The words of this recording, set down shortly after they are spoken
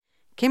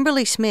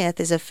Kimberly Smith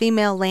is a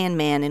female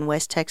landman in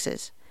West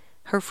Texas.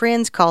 Her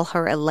friends call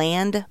her a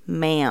land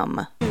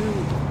ma'am.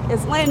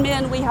 As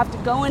landmen, we have to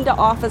go into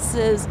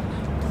offices,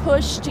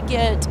 push to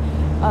get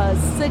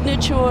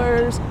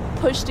signatures,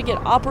 push to get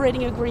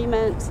operating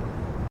agreements.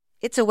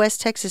 It's a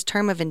West Texas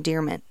term of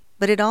endearment,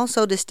 but it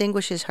also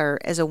distinguishes her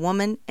as a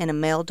woman in a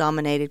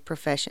male-dominated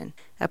profession,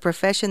 a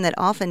profession that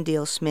often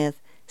deals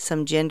Smith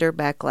some gender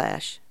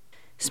backlash.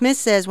 Smith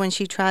says when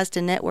she tries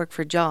to network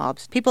for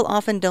jobs, people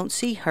often don't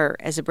see her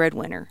as a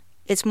breadwinner.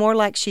 It's more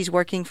like she's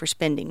working for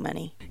spending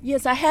money.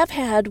 Yes, I have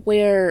had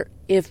where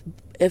if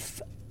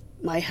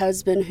my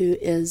husband, who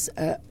is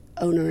a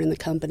owner in the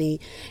company,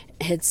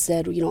 had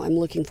said, I'm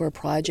looking for a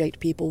project,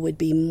 people would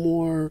be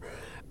more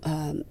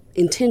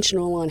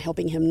intentional on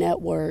helping him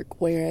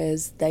network,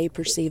 whereas they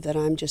perceive that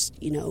I'm just,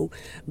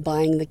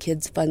 buying the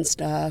kids fun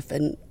stuff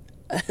and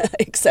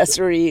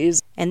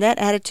accessories. And that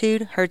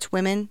attitude hurts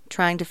women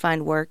trying to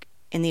find work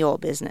in the oil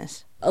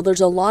business.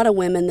 There's a lot of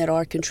women that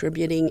are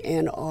contributing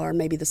and are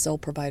maybe the sole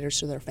providers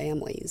to their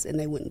families, and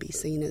they wouldn't be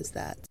seen as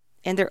that.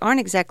 And there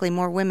aren't exactly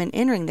more women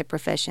entering the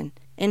profession.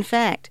 In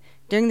fact,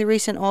 during the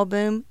recent oil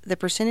boom, the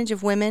percentage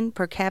of women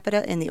per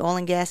capita in the oil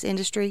and gas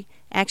industry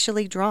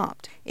actually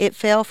dropped. It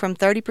fell from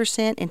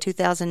 30% in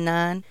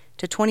 2009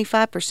 to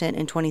 25%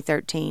 in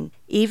 2013,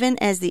 even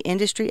as the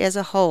industry as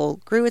a whole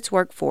grew its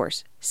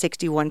workforce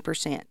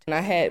 61%. And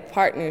I had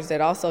partners that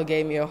also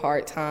gave me a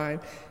hard time,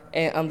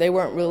 and they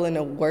weren't willing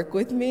to work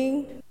with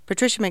me.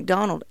 Patricia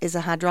McDonald is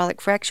a hydraulic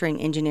fracturing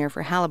engineer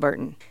for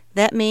Halliburton.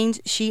 That means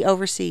she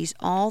oversees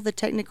all the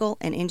technical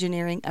and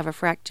engineering of a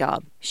frac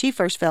job. She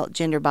first felt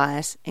gender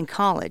bias in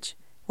college,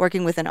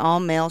 working with an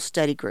all-male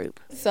study group.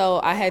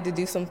 So I had to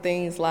do some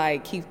things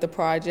like keep the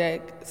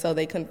project so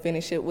they couldn't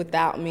finish it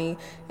without me,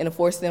 and to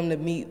force them to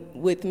meet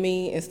with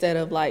me instead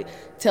of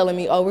telling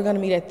me, we're going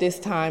to meet at this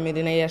time, and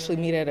then they actually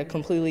meet at a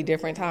completely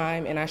different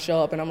time, and I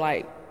show up and I'm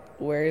like,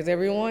 where is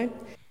everyone?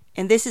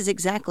 And this is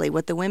exactly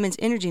what the Women's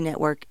Energy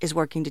Network is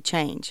working to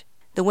change.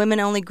 The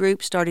women-only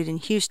group started in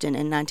Houston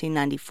in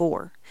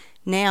 1994.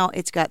 Now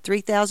it's got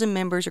 3,000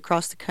 members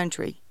across the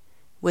country,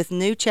 with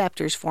new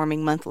chapters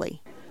forming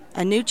monthly.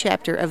 A new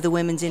chapter of the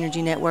Women's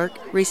Energy Network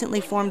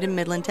recently formed in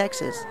Midland,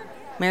 Texas.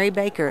 Mary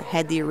Baker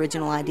had the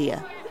original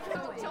idea.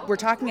 We're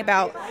talking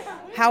about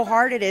how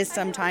hard it is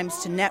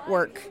sometimes to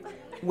network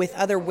with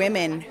other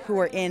women who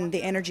are in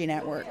the energy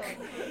network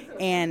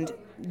and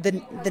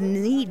the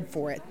need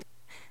for it.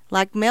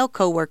 Like male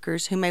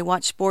co-workers who may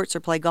watch sports or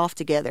play golf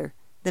together,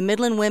 the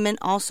Midland women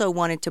also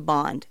wanted to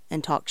bond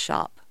and talk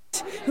shop.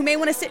 Who may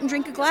want to sit and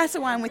drink a glass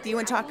of wine with you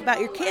and talk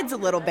about your kids a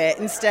little bit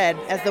instead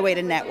as the way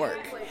to network.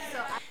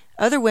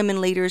 Other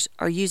women leaders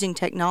are using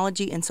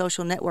technology and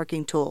social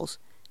networking tools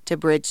to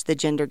bridge the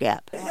gender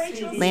gap.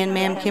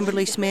 Landmam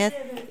Kimberly Smith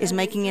is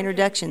making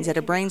introductions at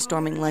a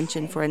brainstorming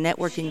luncheon for a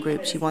networking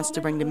group she wants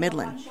to bring to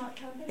Midland.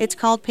 It's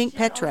called Pink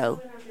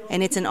Petro,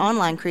 and it's an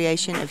online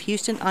creation of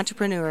Houston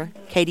entrepreneur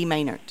Katie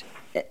Maynard.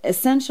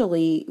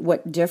 Essentially,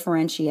 what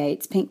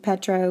differentiates Pink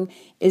Petro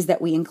is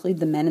that we include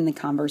the men in the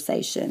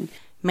conversation.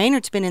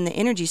 Maynard's been in the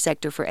energy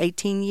sector for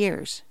 18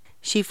 years.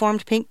 She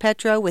formed Pink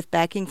Petro with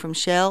backing from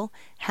Shell,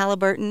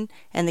 Halliburton,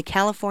 and the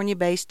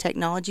California-based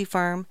technology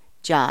firm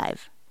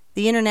Jive.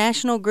 The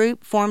international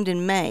group formed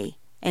in May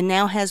and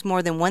now has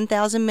more than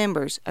 1,000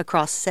 members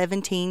across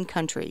 17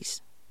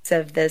 countries.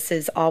 So this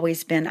has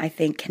always been, I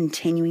think,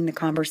 continuing the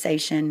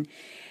conversation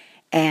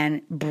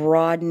and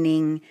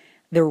broadening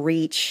the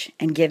reach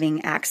and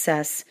giving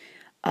access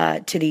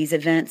to these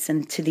events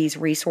and to these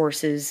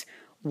resources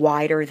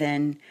wider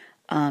than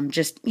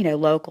just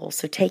local.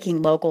 So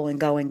taking local and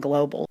going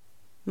global.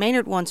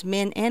 Maynard wants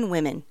men and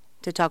women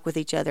to talk with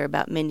each other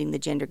about mending the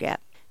gender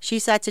gap. She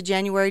cites a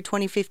January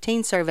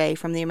 2015 survey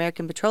from the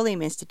American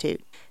Petroleum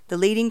Institute, the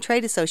leading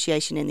trade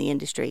association in the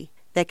industry,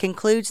 that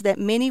concludes that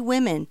many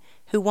women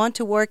who want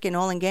to work in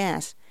oil and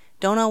gas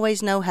don't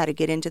always know how to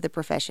get into the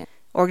profession.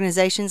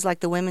 Organizations like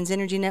the Women's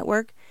Energy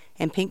Network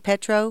and Pink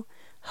Petro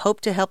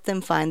hope to help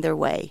them find their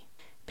way.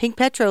 Pink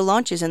Petro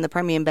launches in the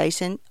Permian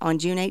Basin on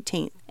June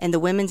 18th, and the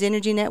Women's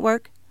Energy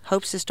Network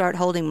hopes to start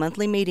holding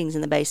monthly meetings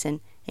in the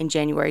basin in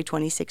January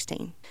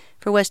 2016.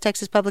 For West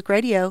Texas Public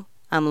Radio,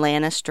 I'm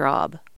Lana Straub.